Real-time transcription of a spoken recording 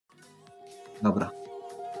Dobra.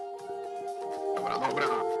 Dobra.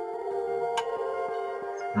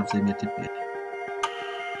 Sprawdzaj mnie typie.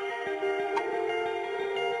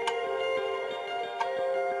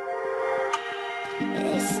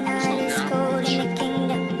 This night is cold in the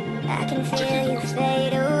kingdom. I can feel you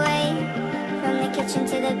fade away. From the kitchen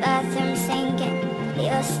to the bathroom sinking.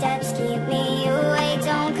 Your steps keep me awake.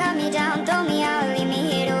 Don't cut me down, throw me out, leave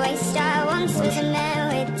me here to waste. I once was a man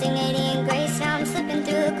with dignity and grace. Now I'm slipping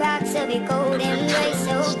through the cracks of your golden race.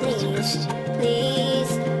 So please,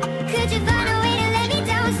 please, could you find a way to let me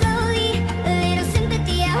down slowly? A little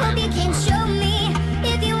sympathy, I hope you can show me.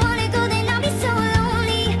 If you wanna go, then I'll be so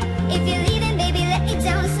lonely. If you're leaving, baby, let me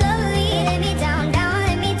down slowly. Let me down, down,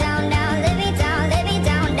 let me down, down, let me down, let me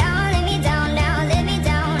down, down, let me down, down, let me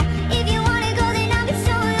down. If you wanna go, then I'll be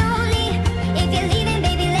so lonely. If you're leaving,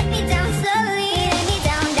 baby, let me down slowly. Let me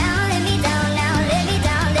down, down, let me down, down, let me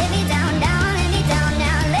down, let me down, down, let me down,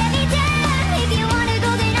 down, let me down. If you wanna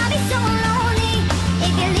go, then I'll be so lonely.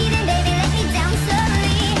 If you're leaving, baby, let me down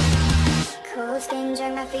slowly. Cold skin,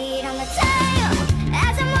 drag my feet on the tile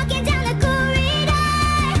as I'm walking down the corridor.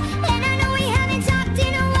 And I know we haven't talked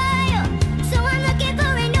in a while, so I'm looking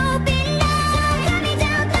for an open door. Cut me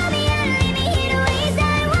down, throw me out, leave me here to waste.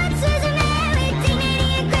 I once was a man with dignity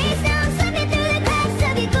and grace. Now I'm slipping through the cracks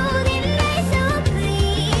of your golden race. So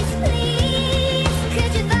please, please,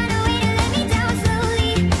 could you find a way to let me down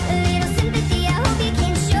slowly? A little sympathy, I hope you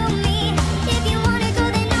can show me. If you wanna go,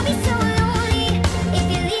 then I'll be so lonely. If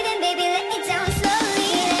you're leaving, baby, let me down slowly.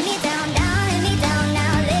 Let me down, down, let me down,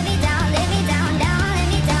 down, let me down, let me down, down, let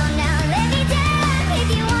me down, down, let me down. If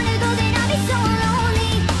you wanna go, then I'll be so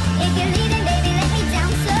lonely. If you're leaving, baby, let me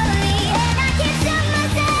down slowly. And I can't stop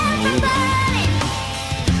myself from falling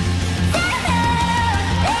down.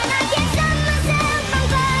 And I can't stop myself from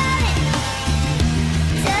falling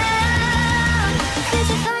down. Could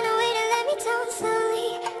you find a way to let me down slowly?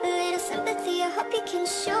 A little sympathy, I hope you can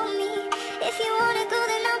show me. If you wanna go,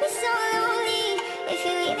 then I'll be so lonely. If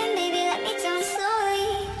you're leaving, baby, let me down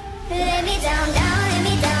slowly. Let me down, down, let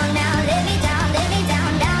me down, down, let me down, let me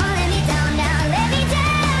down, down, let me down, down, let me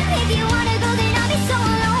down. If you wanna go, then I'll be so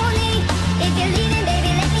lonely. If you're leaving,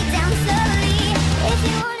 baby, let me down slowly. If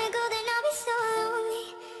you wanna go, then I'll be so lonely.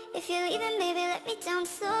 If you're leaving, baby, let me down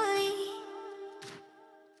slowly.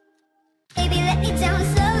 Baby, let me down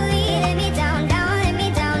slowly. Let me down, down, let me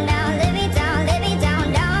down, down, let me down, let me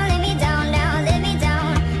down, down, let me down, down, let me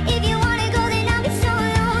down. If you wanna go, then I'll be so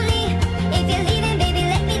lonely. If you're leaving, baby,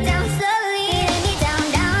 let me down slowly. Let me down,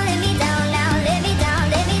 down, let me down, down, let me down,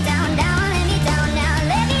 let me down, down, let me down, down,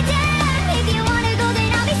 let me down. If you wanna go, then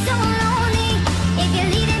I'll be so lonely. If you're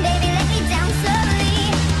leaving, baby, let me down slowly.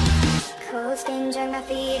 Cold skin, drag my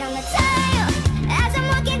feet on the tile as I'm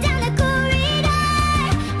walking down the corridor.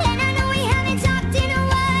 And I know we haven't talked in a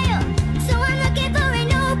while, so I'm looking for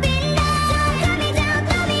an open door. Don't cut me down,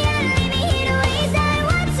 throw me out, leave me here to waste. I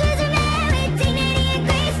once was a man with dignity and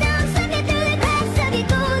grace. Now I'm slipping through the cracks of your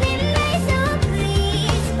golden race. So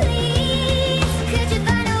please, please, could you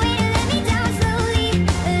find a way to let me down slowly?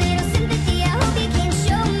 A little sympathy, I hope you can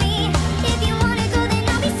show me. If you wanna go, then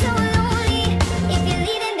I'll be so lonely. If you're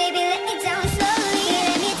leaving, baby, let me down slowly.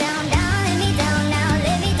 Let me down, down, let me down, down,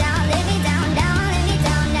 let me down, let me down, down, let me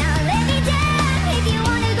down, down, let me down. If you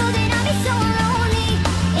wanna go, then I'll be so lonely.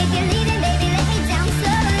 If you're leaving, baby, let me down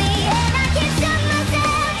slowly. And I can't stop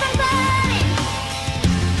myself from falling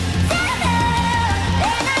down.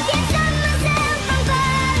 And I can't stop myself from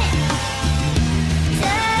falling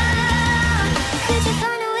down. Could you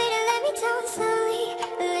find a way to let me down slowly?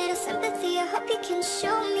 A little sympathy, I hope you can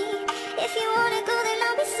show me. If you wanna go, then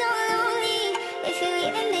I'll be so lonely. If you're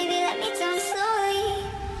leaving, baby, let me down slowly.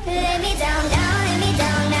 Let me down, down, let me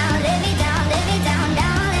down, down, let me down, let me down,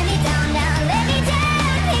 down, let me down, down, let me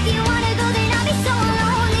down. If you wanna go, then I'll be so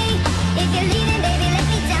lonely. If you're leaving, baby, let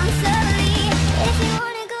me down slowly. If you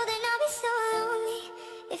wanna go, then I'll be so lonely.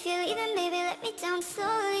 If you're leaving, baby, let me down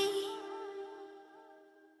slowly.